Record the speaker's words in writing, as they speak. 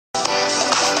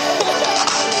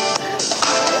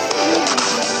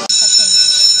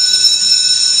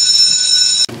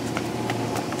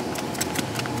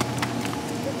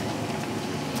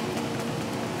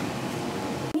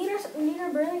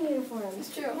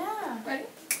Yeah. Ready?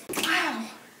 Wow.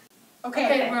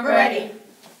 Okay, we're ready.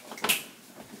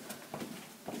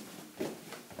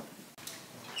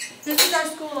 This is our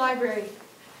school library,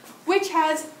 which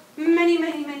has many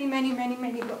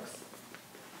books,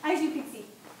 as you can see.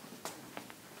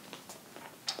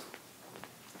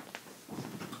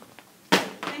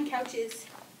 And couches.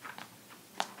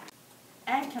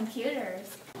 And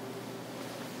computers.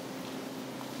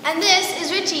 And this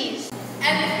is Richie's.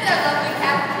 And this is our lovely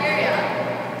cafeteria.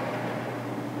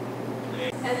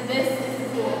 And this is the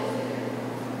school.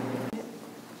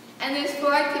 And there's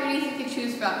 4 activities you can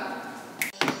choose from.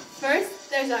 First,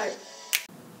 there's art.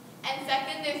 And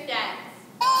second, there's dance.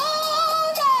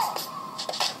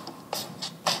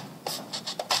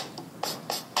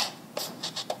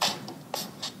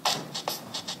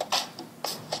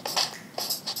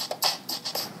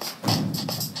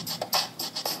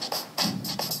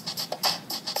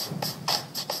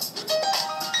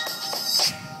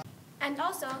 And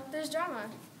also, there's drama.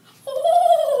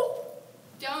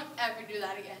 Don't ever do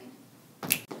that again.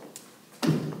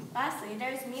 Lastly,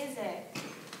 there's music.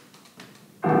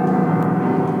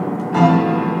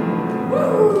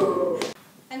 Woo!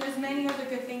 And there's many other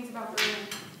good things about Beurling.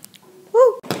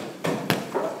 Woo!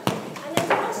 And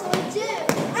there's also a gym.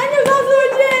 And there's also a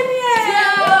gym,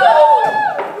 yeah!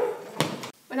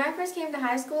 When I first came to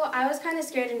high school, I was kind of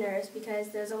scared and nervous because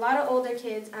there's a lot of older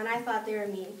kids and I thought they were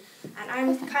mean. And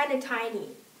I'm kind of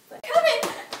tiny. But Come in!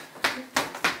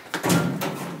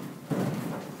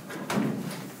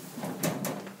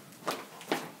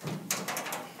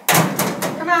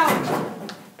 Come out!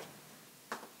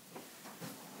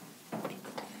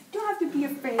 Don't have to be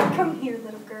afraid. Come here,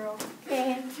 little girl.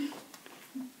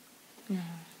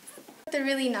 they're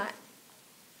really not.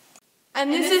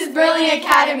 And this is Beurling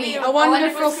Academy, a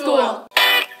wonderful school.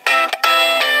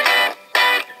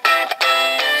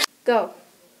 Go.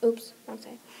 Oops, wrong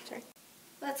side. Sorry.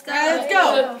 Let's go. Let's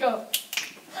go. Let's go.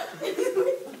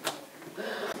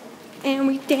 And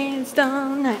we danced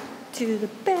all night to the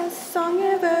best song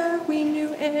ever. We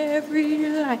knew every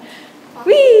line.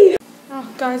 Whee!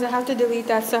 Oh, guys, I have to delete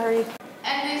that. Sorry.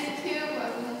 And there's 2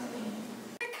 buttons.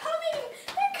 They're coming.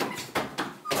 They're coming.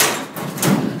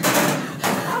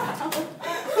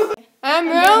 I'm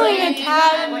Beurling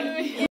Academy.